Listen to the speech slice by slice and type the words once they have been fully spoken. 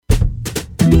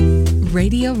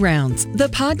Radio Rounds, the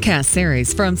podcast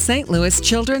series from St. Louis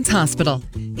Children's Hospital.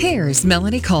 Here's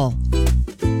Melanie Cole.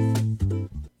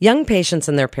 Young patients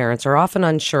and their parents are often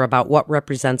unsure about what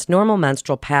represents normal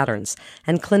menstrual patterns,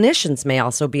 and clinicians may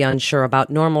also be unsure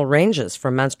about normal ranges for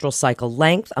menstrual cycle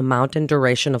length, amount, and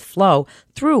duration of flow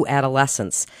through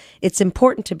adolescence. It's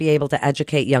important to be able to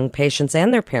educate young patients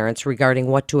and their parents regarding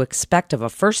what to expect of a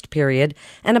first period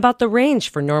and about the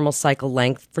range for normal cycle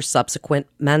length for subsequent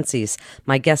menses.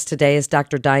 My guest today is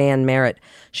Dr. Diane Merritt.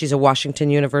 She's a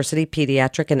Washington University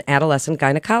pediatric and adolescent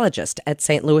gynecologist at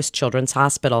St. Louis Children's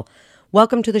Hospital.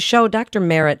 Welcome to the show, Dr.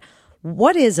 Merritt.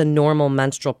 What is a normal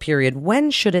menstrual period? When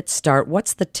should it start?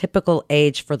 What's the typical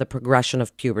age for the progression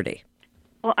of puberty?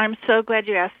 Well, I'm so glad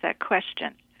you asked that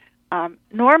question.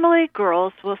 Normally,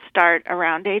 girls will start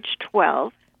around age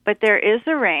 12, but there is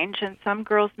a range, and some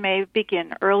girls may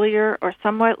begin earlier or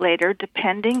somewhat later,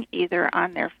 depending either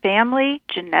on their family,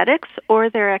 genetics, or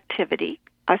their activity.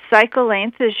 A cycle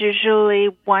length is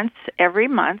usually once every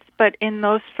month, but in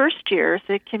those first years,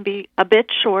 it can be a bit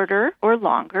shorter or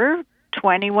longer,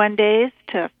 21 days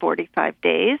to 45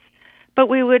 days. But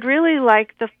we would really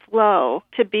like the flow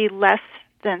to be less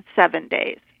than 7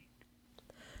 days.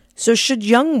 So should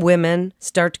young women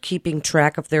start keeping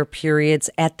track of their periods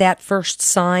at that first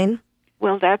sign?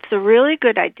 Well, that's a really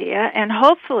good idea, and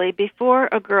hopefully before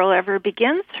a girl ever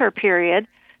begins her period,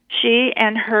 she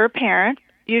and her parent,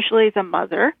 usually the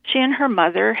mother, she and her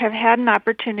mother have had an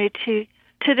opportunity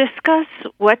to discuss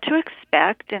what to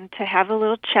expect and to have a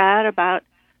little chat about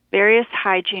various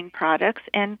hygiene products,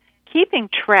 and keeping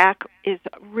track is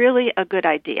really a good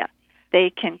idea. They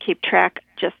can keep track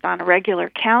just on a regular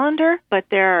calendar, but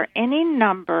there are any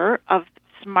number of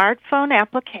smartphone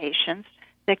applications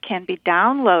that can be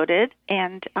downloaded,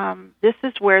 and this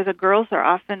is where the girls are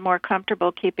often more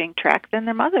comfortable keeping track than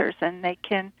their mothers, and they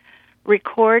can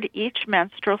record each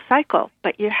menstrual cycle.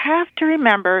 But you have to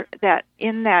remember that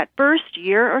in that first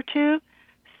year or two,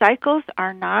 cycles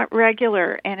are not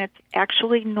regular, and it's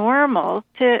actually normal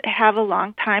to have a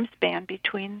long time span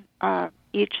between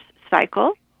each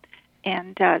cycle,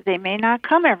 and they may not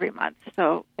come every month,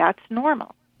 so that's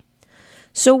normal.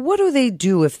 So what do they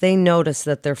do if they notice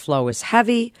that their flow is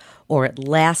heavy, or it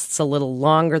lasts a little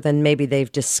longer than maybe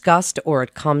they've discussed, or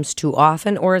it comes too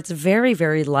often, or it's very,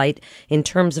 very light in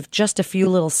terms of just a few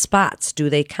little spots? Do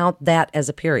they count that as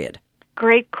a period?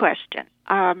 Great question.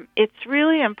 It's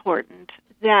really important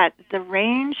that the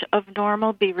range of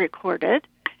normal be recorded,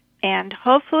 and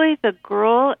hopefully the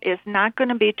girl is not going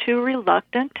to be too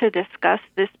reluctant to discuss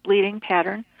this bleeding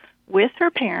pattern with her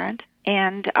parent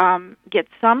and get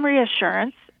some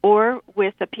reassurance, or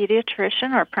with a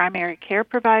pediatrician or primary care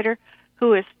provider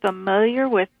who is familiar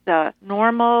with the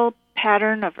normal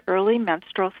pattern of early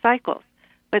menstrual cycles.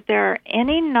 But there are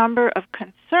any number of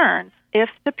concerns if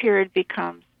the period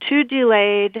becomes too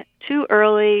delayed, too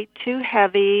early, too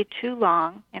heavy, too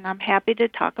long, and I'm happy to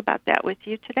talk about that with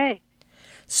you today.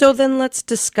 So then let's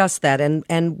discuss that,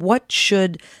 and what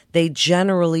should they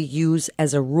generally use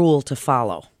as a rule to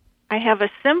follow? I have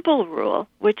a simple rule,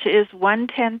 which is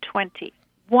 1-10-20.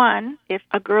 1, if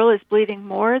a girl is bleeding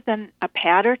more than a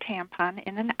pad or tampon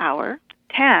in an hour.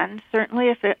 10, certainly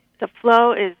if the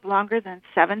flow is longer than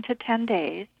 7 to 10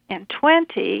 days. And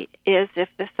 20 is if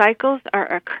the cycles are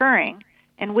occurring,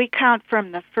 and we count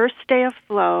from the first day of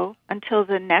flow until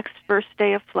the next first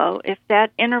day of flow, if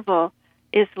that interval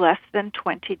is less than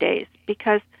 20 days.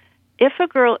 Because if a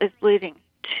girl is bleeding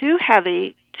too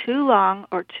heavy, too long,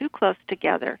 or too close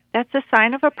together, that's a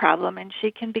sign of a problem, and she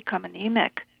can become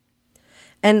anemic.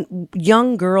 And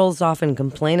young girls often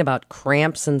complain about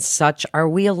cramps and such. Are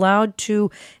we allowed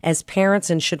to, as parents,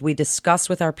 and should we discuss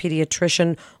with our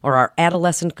pediatrician or our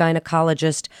adolescent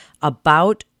gynecologist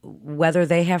about whether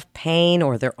they have pain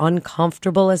or they're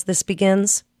uncomfortable as this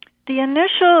begins? The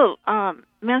initial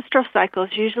menstrual cycles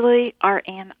usually are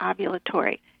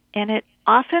anovulatory, and it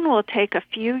often will take a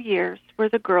few years for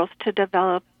the girls to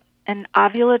develop an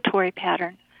ovulatory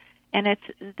pattern, and it's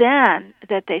then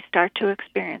that they start to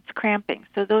experience cramping.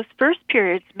 So those first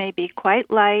periods may be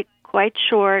quite light, quite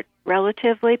short,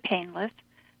 relatively painless,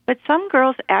 but some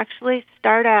girls actually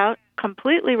start out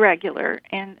completely regular,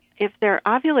 and if they're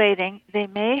ovulating, they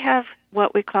may have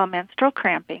what we call menstrual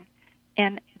cramping,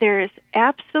 and there is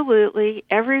absolutely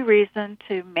every reason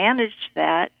to manage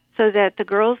that so that the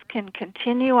girls can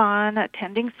continue on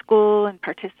attending school and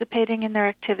participating in their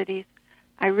activities.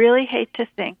 I really hate to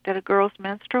think that a girl's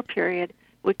menstrual period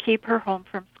would keep her home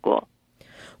from school.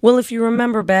 Well, if you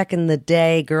remember back in the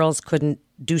day, girls couldn't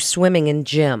do swimming in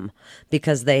gym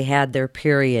because they had their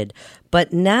period.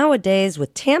 But nowadays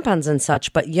with tampons and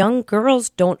such, but young girls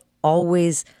don't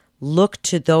always look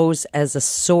to those as a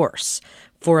source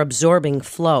for absorbing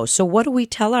flow. So what do we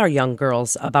tell our young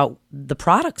girls about the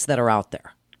products that are out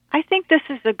there? I think this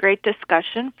is a great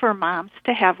discussion for moms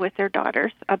to have with their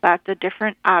daughters about the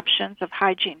different options of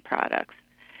hygiene products.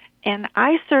 And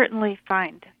I certainly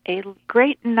find a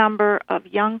great number of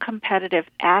young competitive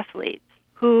athletes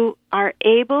who are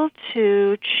able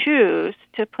to choose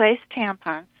to place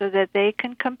tampons so that they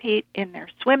can compete in their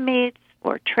swim meets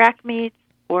or track meets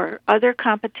or other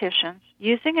competitions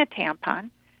using a tampon,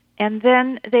 and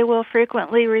then they will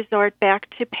frequently resort back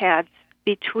to pads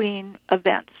between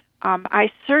events.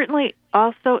 I certainly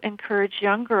also encourage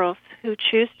young girls who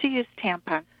choose to use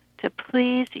tampons to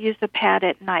please use a pad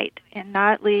at night and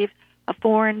not leave a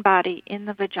foreign body in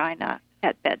the vagina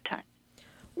at bedtime.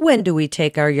 When do we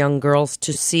take our young girls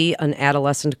to see an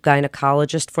adolescent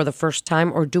gynecologist for the first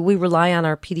time, or do we rely on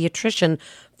our pediatrician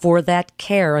for that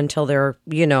care until they're,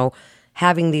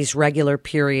 having these regular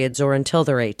periods or until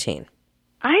they're 18?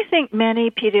 I think many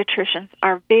pediatricians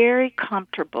are very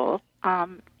comfortable,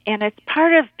 and it's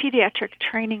part of pediatric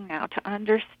training now to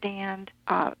understand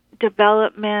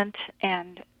development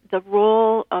and the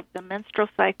role of the menstrual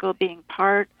cycle being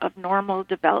part of normal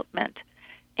development.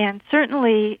 And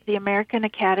certainly the American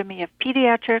Academy of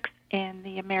Pediatrics and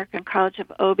the American College of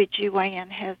OBGYN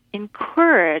has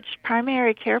encouraged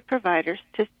primary care providers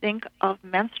to think of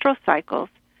menstrual cycles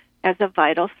as a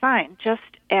vital sign, just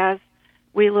as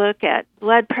we look at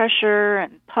blood pressure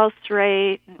and pulse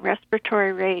rate and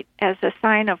respiratory rate as a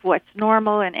sign of what's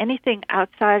normal, and anything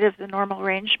outside of the normal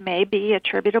range may be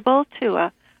attributable to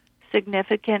a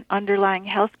significant underlying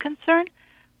health concern.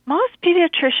 Most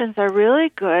pediatricians are really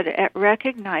good at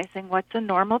recognizing what's a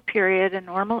normal period, a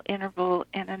normal interval,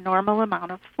 and a normal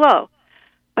amount of flow.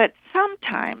 But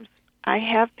sometimes I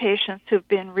have patients who've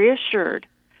been reassured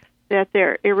that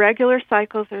their irregular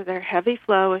cycles or their heavy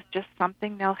flow is just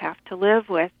something they'll have to live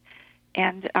with.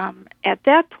 And at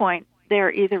that point,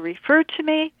 they're either referred to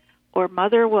me or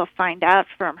mother will find out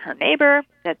from her neighbor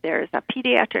that there's a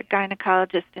pediatric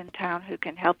gynecologist in town who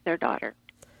can help their daughter.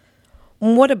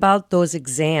 What about those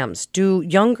exams? Do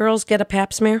young girls get a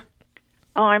pap smear?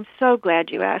 Oh, I'm so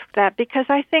glad you asked that, because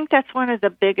I think that's one of the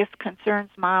biggest concerns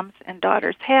moms and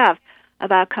daughters have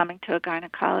about coming to a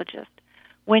gynecologist.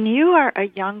 When you are a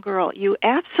young girl, you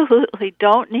absolutely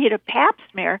don't need a pap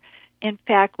smear. In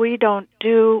fact, we don't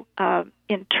do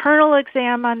internal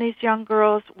exam on these young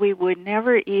girls. We would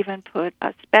never even put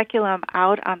a speculum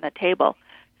out on the table.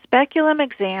 Speculum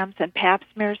exams and pap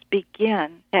smears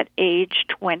begin at age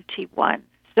 21.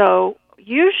 So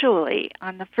usually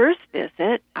on the first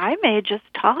visit, I may just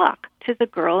talk to the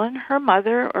girl and her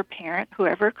mother or parent,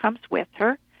 whoever comes with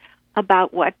her,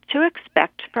 about what to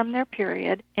expect from their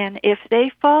period, and if they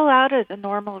fall out of the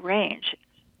normal range.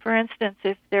 For instance,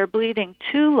 if they're bleeding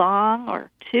too long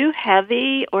or too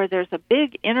heavy, or there's a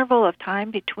big interval of time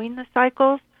between the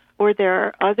cycles, or there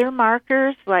are other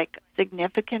markers like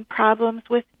significant problems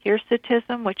with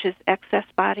hirsutism, which is excess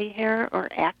body hair, or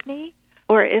acne,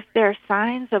 or if there are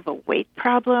signs of a weight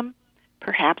problem,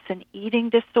 perhaps an eating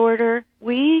disorder,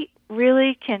 we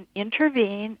really can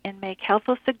intervene and make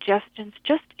helpful suggestions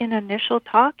just in initial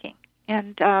talking.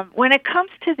 And when it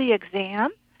comes to the exam,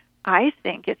 I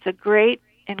think it's a great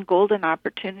and golden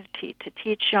opportunity to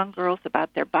teach young girls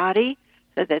about their body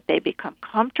so that they become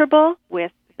comfortable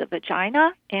with the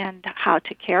vagina and how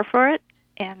to care for it.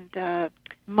 And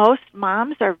most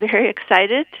moms are very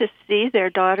excited to see their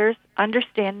daughters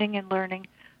understanding and learning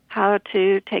how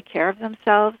to take care of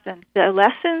themselves. And the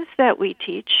lessons that we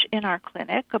teach in our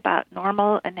clinic about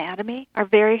normal anatomy are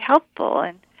very helpful.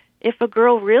 And if a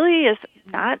girl really is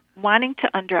not wanting to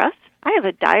undress, I have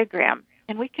a diagram,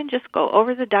 and we can just go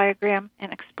over the diagram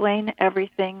and explain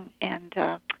everything, and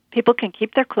people can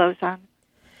keep their clothes on.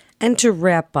 And to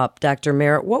wrap up, Dr.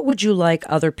 Merritt, what would you like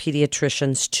other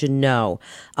pediatricians to know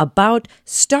about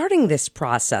starting this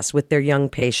process with their young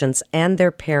patients and their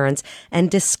parents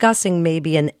and discussing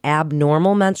maybe an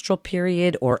abnormal menstrual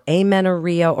period or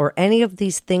amenorrhea or any of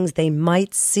these things they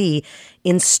might see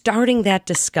in starting that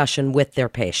discussion with their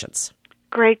patients?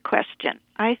 Great question.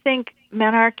 I think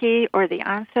menarche, or the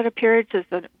onset of periods, is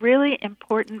a really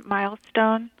important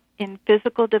milestone in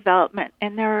physical development,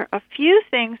 and there are a few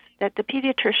things that the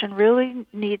pediatrician really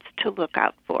needs to look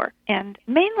out for. And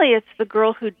mainly it's the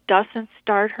girl who doesn't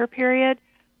start her period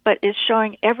but is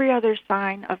showing every other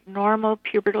sign of normal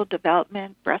pubertal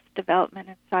development, breast development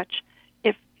and such.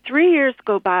 If 3 years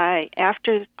go by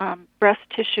after breast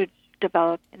tissue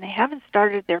develops and they haven't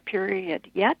started their period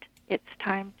yet, it's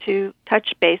time to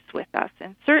touch base with us.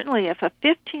 And certainly if a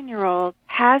 15-year-old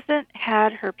hasn't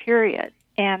had her period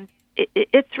and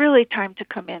it's really time to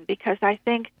come in, because I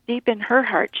think deep in her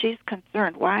heart she's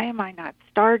concerned, why am I not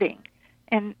starting?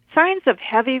 And signs of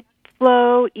heavy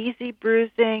flow, easy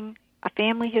bruising, a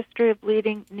family history of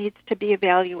bleeding needs to be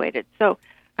evaluated. So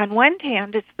on one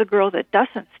hand, it's the girl that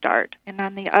doesn't start, and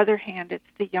on the other hand, it's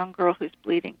the young girl who's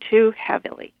bleeding too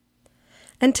heavily.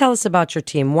 And tell us about your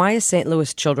team. Why is St.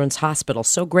 Louis Children's Hospital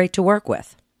so great to work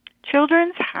with?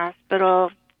 Children's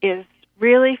Hospital is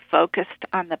really focused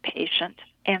on the patient,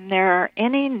 and there are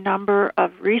any number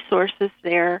of resources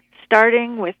there,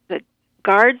 starting with the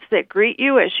guards that greet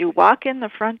you as you walk in the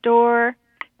front door,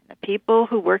 the people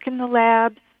who work in the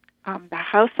labs, the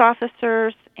house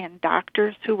officers and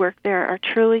doctors who work there are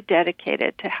truly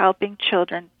dedicated to helping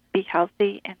children be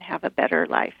healthy and have a better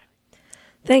life.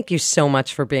 Thank you so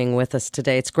much for being with us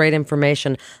today. It's great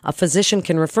information. A physician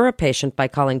can refer a patient by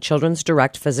calling Children's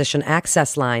Direct Physician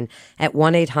Access Line at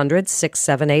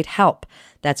 1-800-678-HELP.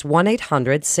 That's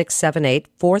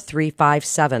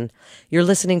 1-800-678-4357. You're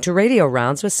listening to Radio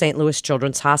Rounds with St. Louis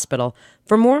Children's Hospital.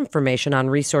 For more information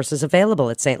on resources available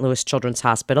at St. Louis Children's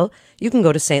Hospital, you can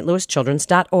go to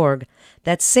stlouischildrens.org.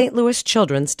 That's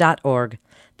stlouischildrens.org.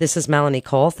 This is Melanie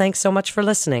Cole. Thanks so much for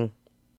listening.